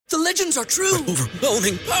The legends are true.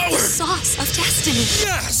 Overwhelming power! Sauce of destiny.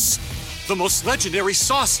 Yes! The most legendary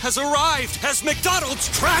sauce has arrived as McDonald's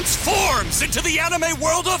transforms into the anime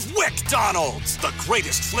world of WickDonald's. The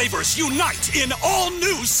greatest flavors unite in all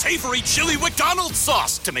new savory chili McDonald's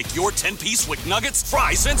sauce to make your 10-piece Wick Nuggets,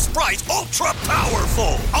 fries, and Sprite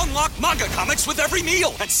ultra-powerful. Unlock manga comics with every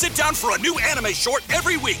meal and sit down for a new anime short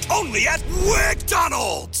every week only at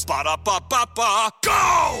WickDonald's. Ba-da-ba-ba-ba,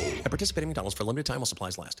 go! At participating McDonald's for a limited time while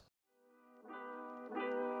supplies last.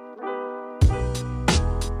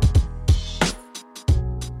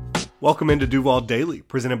 Welcome into Duval Daily,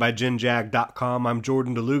 presented by GenJag.com. I'm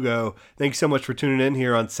Jordan DeLugo. Thank you so much for tuning in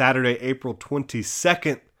here on Saturday, April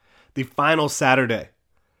 22nd, the final Saturday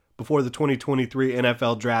before the 2023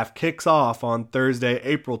 NFL Draft kicks off on Thursday,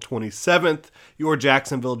 April 27th. Your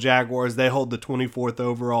Jacksonville Jaguars, they hold the 24th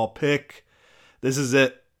overall pick. This is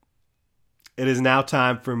it. It is now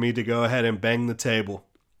time for me to go ahead and bang the table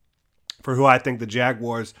for who I think the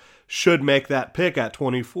Jaguars should make that pick at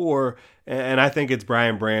 24, and I think it's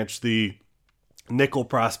Brian Branch, the nickel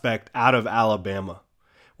prospect out of Alabama.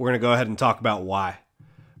 We're going to go ahead and talk about why,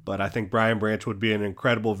 but I think Brian Branch would be an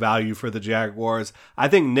incredible value for the Jaguars. I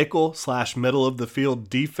think nickel / middle of the field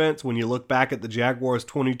defense, when you look back at the Jaguars'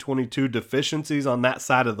 2022 deficiencies on that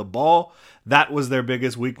side of the ball, that was their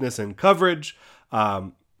biggest weakness in coverage.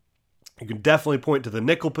 You can definitely point to the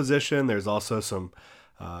nickel position. There's also some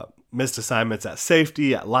missed assignments at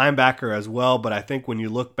safety, at linebacker as well. But I think when you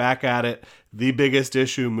look back at it, the biggest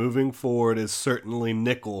issue moving forward is certainly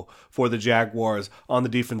nickel for the Jaguars on the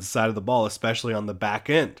defensive side of the ball, especially on the back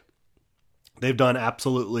end. They've done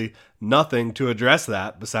absolutely nothing to address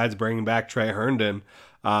that besides bringing back Trey Herndon,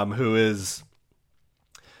 who is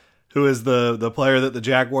the player that the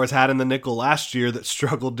Jaguars had in the nickel last year that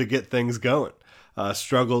struggled to get things going,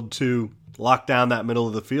 struggled to lock down that middle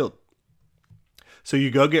of the field. So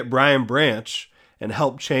you go get Brian Branch and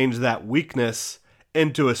help change that weakness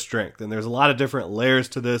into a strength. And there's a lot of different layers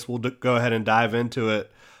to this. We'll go ahead and dive into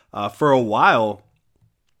it. For a while,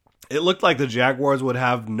 it looked like the Jaguars would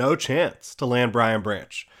have no chance to land Brian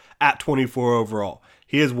Branch at 24 overall.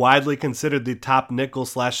 He is widely considered the top nickel /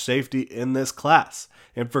 safety in this class,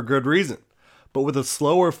 and for good reason. But with a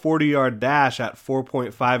slower 40-yard dash at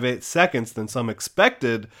 4.58 seconds than some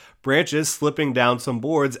expected, Branch is slipping down some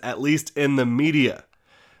boards, at least in the media.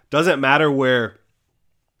 Doesn't matter where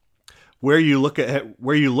you look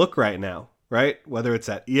right now, right? Whether it's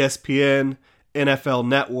at ESPN, NFL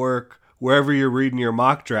Network, wherever you're reading your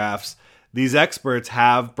mock drafts, these experts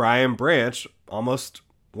have Brian Branch almost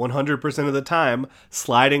 100% of the time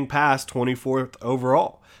sliding past 24th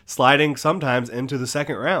overall, sliding sometimes into the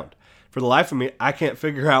second round. For the life of me, I can't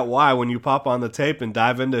figure out why when you pop on the tape and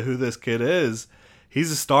dive into who this kid is.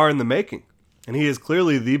 He's a star in the making, and he is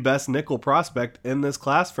clearly the best nickel prospect in this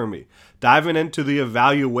class for me. Diving into the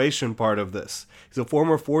evaluation part of this. He's a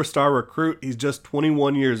former 4-star recruit. He's just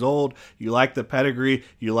 21 years old. You like the pedigree.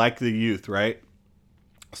 You like the youth, right?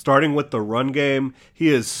 Starting with the run game, he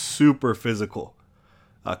is super physical.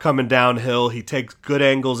 Coming downhill, he takes good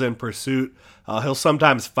angles in pursuit. He'll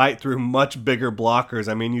sometimes fight through much bigger blockers.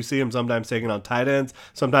 I mean, you see him sometimes taking on tight ends,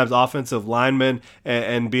 sometimes offensive linemen,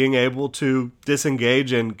 and being able to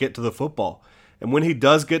disengage and get to the football. And when he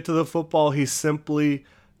does get to the football, he simply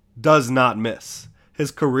does not miss.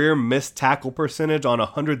 His career missed tackle percentage on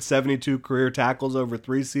 172 career tackles over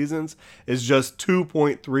 3 seasons is just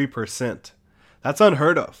 2.3%. That's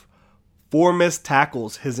unheard of. 4 missed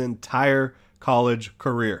tackles his entire college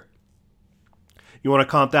career. You want to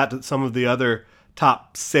comp that to some of the other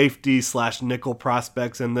top safety / nickel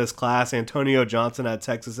prospects in this class. Antonio Johnson at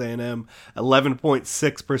Texas A&M,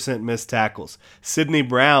 11.6% missed tackles. Sidney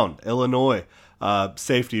Brown, Illinois,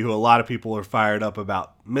 safety, who a lot of people are fired up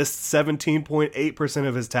about, missed 17.8%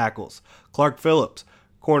 of his tackles. Clark Phillips,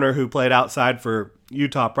 corner who played outside for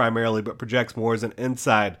Utah primarily, but projects more as an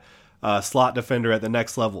inside slot defender at the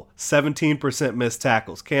next level. 17% missed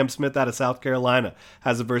tackles. Cam Smith out of South Carolina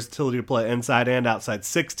has the versatility to play inside and outside.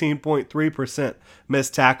 16.3%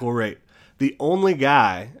 missed tackle rate. The only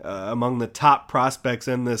guy among the top prospects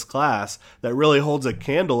in this class that really holds a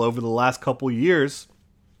candle over the last couple years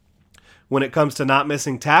when it comes to not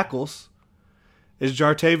missing tackles is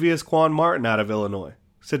Jartavius Quan Martin out of Illinois,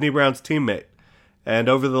 Sidney Brown's teammate. And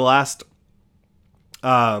over the last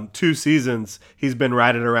 2 seasons, he's been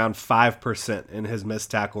right at around 5% in his missed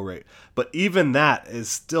tackle rate. But even that is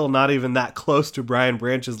still not even that close to Brian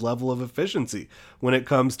Branch's level of efficiency when it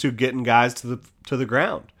comes to getting guys to the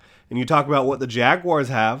ground. And you talk about what the Jaguars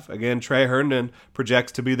have. Again, Trey Herndon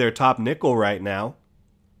projects to be their top nickel right now.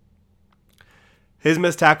 His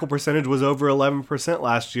missed tackle percentage was over 11%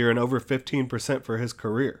 last year and over 15% for his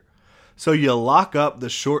career. So you lock up the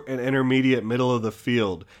short and intermediate middle of the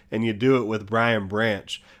field, and you do it with Brian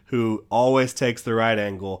Branch, who always takes the right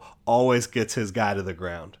angle, always gets his guy to the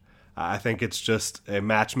ground. I think it's just a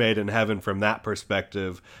match made in heaven from that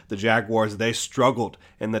perspective. The Jaguars, they struggled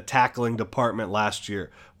in the tackling department last year.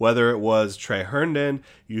 Whether it was Trey Herndon,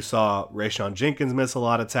 you saw Rayshon Jenkins miss a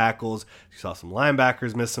lot of tackles, you saw some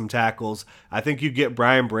linebackers miss some tackles. I think you get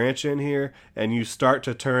Brian Branch in here, and you start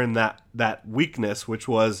to turn that weakness, which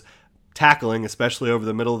was tackling, especially over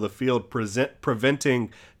the middle of the field,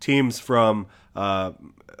 preventing teams from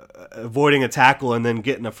avoiding a tackle and then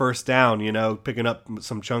getting a first down, picking up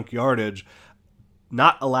some chunk yardage.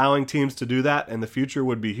 Not allowing teams to do that in the future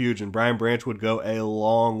would be huge, and Brian Branch would go a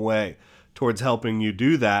long way towards helping you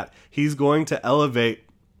do that. He's going to help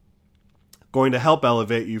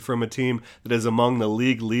elevate you from a team that is among the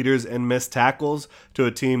league leaders in missed tackles to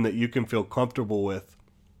a team that you can feel comfortable with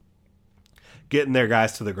getting their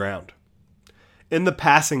guys to the ground. In the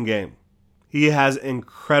passing game, he has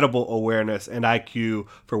incredible awareness and IQ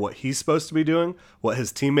for what he's supposed to be doing, what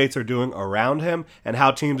his teammates are doing around him, and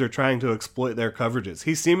how teams are trying to exploit their coverages.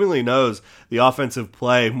 He seemingly knows the offensive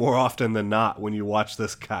play more often than not when you watch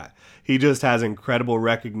this guy. He just has incredible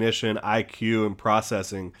recognition, IQ, and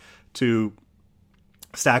processing to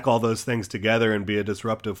stack all those things together and be a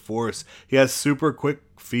disruptive force. He has super quick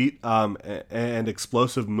feet and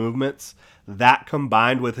explosive movements. That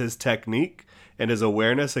combined with his technique and his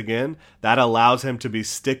awareness, again, that allows him to be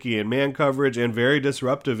sticky in man coverage and very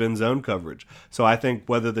disruptive in zone coverage. So I think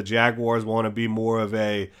whether the Jaguars want to be more of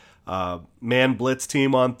a man blitz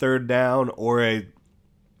team on third down or a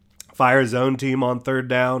fire zone team on third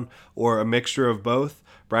down or a mixture of both,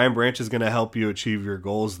 Brian Branch is going to help you achieve your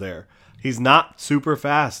goals there. He's not super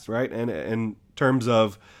fast, right? And in terms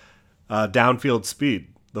of downfield speed,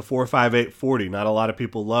 the 4.58 40, not a lot of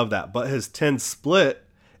people love that. But his 10 split,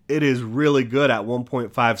 it is really good at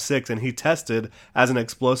 1.56, and he tested as an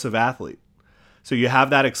explosive athlete. So you have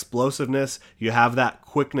that explosiveness, you have that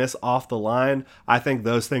quickness off the line. I think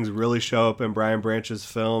those things really show up in Brian Branch's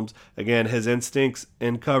films. Again, his instincts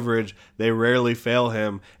in coverage, they rarely fail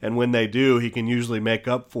him, and when they do, he can usually make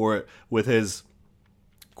up for it with his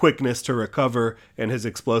quickness to recover and his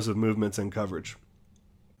explosive movements in coverage.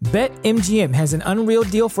 BetMGM has an unreal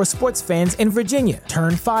deal for sports fans in Virginia.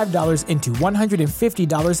 Turn $5 into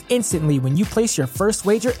 $150 instantly when you place your first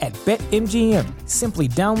wager at BetMGM. Simply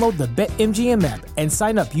download the BetMGM app and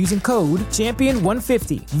sign up using code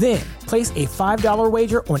Champion150. Then, place a $5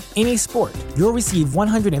 wager on any sport. You'll receive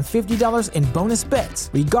 $150 in bonus bets,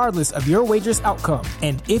 regardless of your wager's outcome.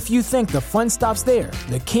 And if you think the fun stops there,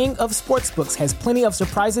 the king of sportsbooks has plenty of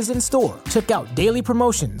surprises in store. Check out daily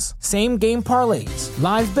promotions, same-game parlays,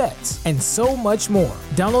 live bets, and so much more.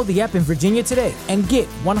 Download the app in Virginia today and get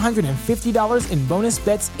 $150 in bonus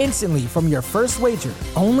bets instantly from your first wager.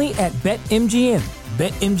 Only at BetMGM.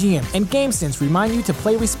 BetMGM and GameSense remind you to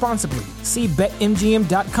play responsibly. See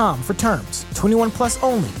BetMGM.com for terms. 21 plus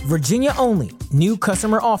only. Virginia only. New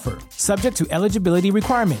customer offer. Subject to eligibility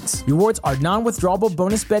requirements. Rewards are non-withdrawable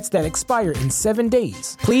bonus bets that expire in 7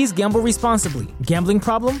 days. Please gamble responsibly. Gambling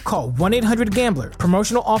problem? Call 1-800-GAMBLER.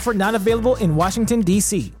 Promotional offer not available in Washington,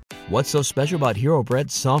 D.C. What's so special about Hero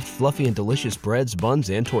Bread's soft, fluffy, and delicious breads, buns,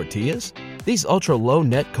 and tortillas? These ultra-low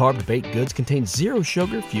net-carb baked goods contain zero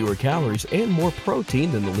sugar, fewer calories, and more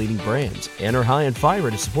protein than the leading brands, and are high in fiber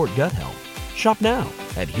to support gut health. Shop now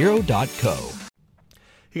at Hero.co.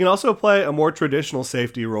 He can also play a more traditional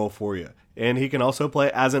safety role for you, and he can also play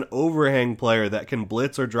as an overhang player that can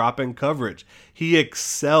blitz or drop in coverage. He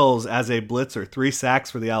excels as a blitzer. 3 sacks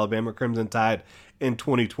for the Alabama Crimson Tide in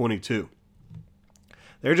 2022.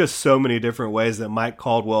 There are just so many different ways that Mike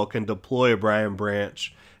Caldwell can deploy a Brian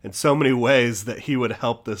Branch, and so many ways that he would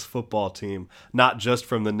help this football team, not just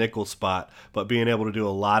from the nickel spot, but being able to do a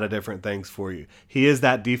lot of different things for you. He is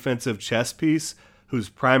that defensive chess piece whose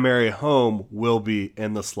primary home will be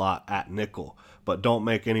in the slot at nickel. But don't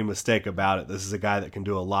make any mistake about it. This is a guy that can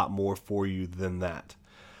do a lot more for you than that.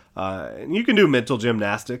 And you can do mental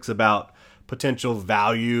gymnastics about potential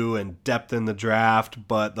value and depth in the draft,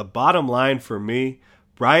 but the bottom line for me,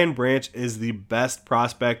 Brian Branch is the best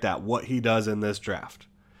prospect at what he does in this draft.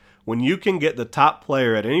 When you can get the top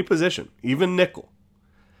player at any position, even nickel,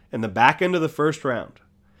 in the back end of the first round,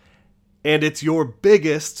 and it's your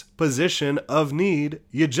biggest position of need,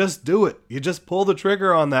 you just do it. You just pull the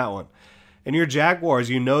trigger on that one. And your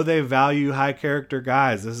Jaguars, you know they value high character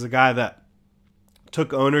guys. This is a guy that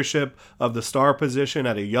took ownership of the star position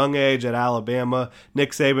at a young age at Alabama.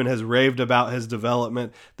 Nick Saban has raved about his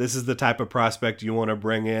development. This is the type of prospect you want to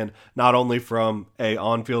bring in, not only from a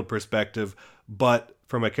on-field perspective, but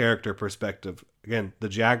from a character perspective. Again, the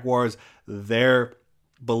Jaguars, their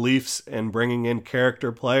beliefs in bringing in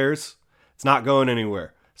character players, it's not going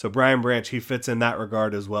anywhere. So Brian Branch, he fits in that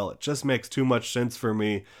regard as well. It just makes too much sense for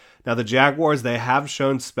me. Now, the Jaguars, they have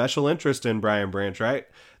shown special interest in Brian Branch, right?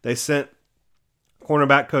 They sent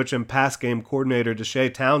cornerback coach and pass game coordinator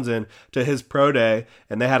Deshae Townsend to his pro day,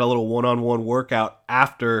 and they had a little one-on-one workout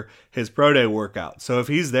after his pro day workout. So if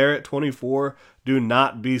he's there at 24, do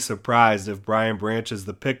not be surprised if Brian Branch is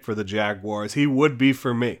the pick for the Jaguars. He would be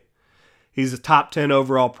for me. He's a top 10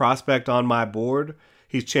 overall prospect on my board.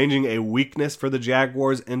 He's changing a weakness for the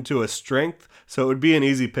Jaguars into a strength, so it would be an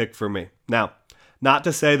easy pick for me. Now, not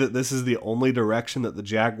to say that this is the only direction that the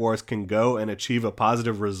Jaguars can go and achieve a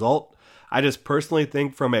positive result. I just personally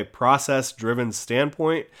think from a process-driven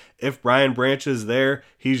standpoint, if Brian Branch is there,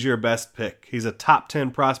 he's your best pick. He's a top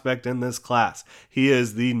 10 prospect in this class. He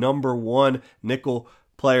is the number one nickel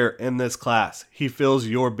player in this class. He fills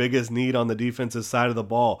your biggest need on the defensive side of the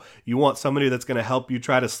ball. You want somebody that's going to help you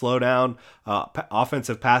try to slow down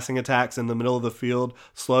offensive passing attacks in the middle of the field,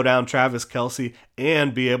 slow down Travis Kelce,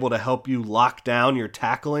 and be able to help you lock down your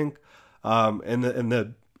tackling in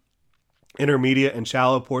the intermediate and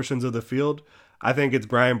shallow portions of the field. I think it's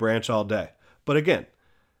Brian Branch all day. But again,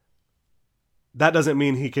 that doesn't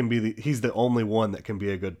mean he's the only one that can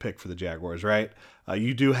be a good pick for the Jaguars, right?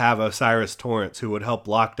 You do have O'Cyrus Torrence who would help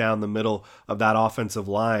lock down the middle of that offensive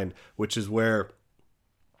line, which is where,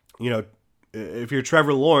 if you're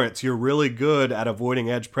Trevor Lawrence, you're really good at avoiding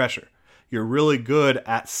edge pressure. You're really good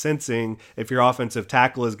at sensing if your offensive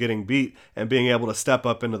tackle is getting beat and being able to step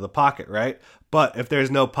up into the pocket, right? But if there's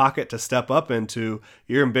no pocket to step up into,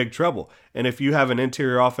 you're in big trouble. And if you have an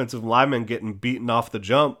interior offensive lineman getting beaten off the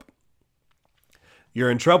jump, you're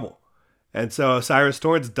in trouble. And so O'Cyrus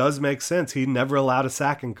Torrence does make sense. He never allowed a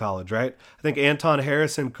sack in college, right? I think Anton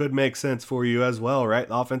Harrison could make sense for you as well, right?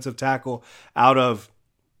 The offensive tackle out of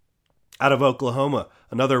Oklahoma.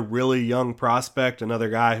 Another really young prospect, another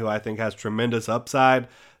guy who I think has tremendous upside.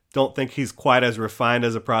 Don't think he's quite as refined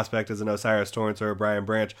as a prospect as an O'Cyrus Torrence or a Brian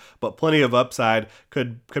Branch, but plenty of upside.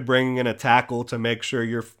 Could bring in a tackle to make sure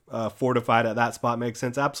you're fortified at that spot make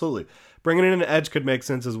sense? Absolutely. Bringing in an edge could make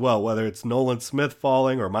sense as well, whether it's Nolan Smith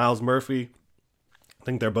falling or Miles Murphy. I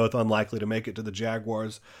think they're both unlikely to make it to the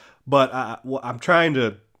Jaguars. But what I'm trying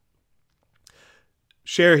to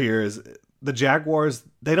share here is the Jaguars,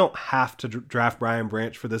 they don't have to draft Brian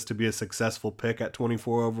Branch for this to be a successful pick at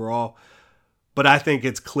 24 overall. But I think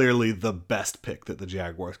it's clearly the best pick that the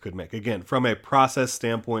Jaguars could make. Again, from a process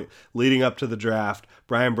standpoint, leading up to the draft,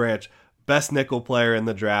 Brian Branch, best nickel player in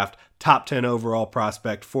the draft, top 10 overall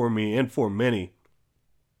prospect for me and for many.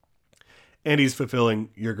 And he's fulfilling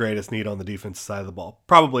your greatest need on the defensive side of the ball,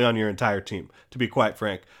 probably on your entire team, to be quite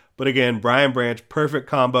frank. But again, Brian Branch, perfect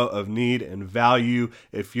combo of need and value.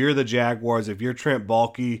 If you're the Jaguars, if you're Trent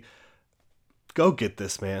Baalke, go get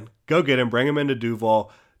this man. Go get him, bring him into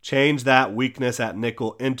Duval. Change that weakness at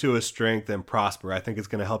nickel into a strength and prosper. I think it's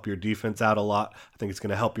going to help your defense out a lot. I think it's going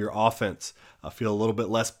to help your offense feel a little bit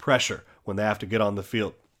less pressure when they have to get on the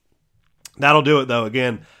field. That'll do it, though.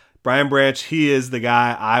 Again, Brian Branch, he is the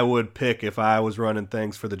guy I would pick if I was running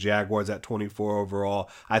things for the Jaguars at 24 overall.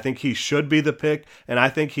 I think he should be the pick, and I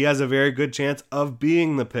think he has a very good chance of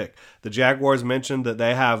being the pick. The Jaguars mentioned that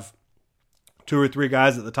they have 2 or 3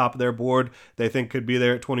 guys at the top of their board they think could be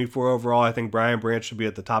there at 24 overall. I think Brian Branch should be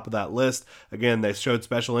at the top of that list. Again, they showed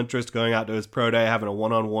special interest going out to his pro day, having a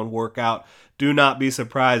one-on-one workout. Do not be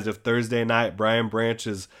surprised if Thursday night Brian Branch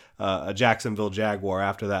is a Jacksonville Jaguar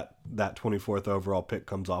after that 24th overall pick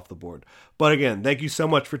comes off the board. But again, thank you so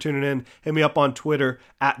much for tuning in. Hit me up on Twitter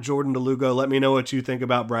at Jordan DeLugo. Let me know what you think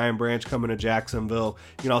about Brian Branch coming to Jacksonville.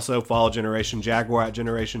 You can also follow Generation Jaguar at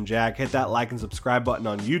Generation Jag. Hit that like and subscribe button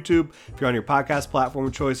on YouTube. If you're on your podcast platform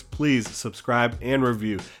of choice, please subscribe and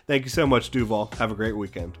review. Thank you so much, Duval. Have a great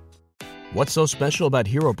weekend. What's so special about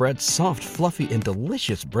Hero Bread's soft, fluffy, and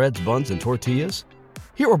delicious breads, buns, and tortillas?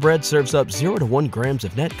 Hero Bread serves up 0 to 1 grams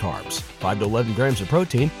of net carbs, 5 to 11 grams of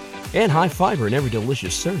protein, and high fiber in every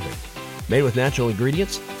delicious serving. Made with natural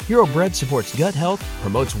ingredients, Hero Bread supports gut health,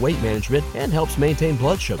 promotes weight management, and helps maintain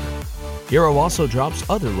blood sugar. Hero also drops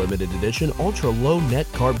other limited edition ultra-low net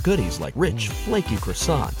carb goodies like rich, flaky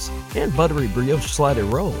croissants and buttery brioche slider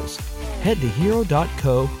rolls. Head to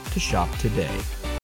hero.co to shop today.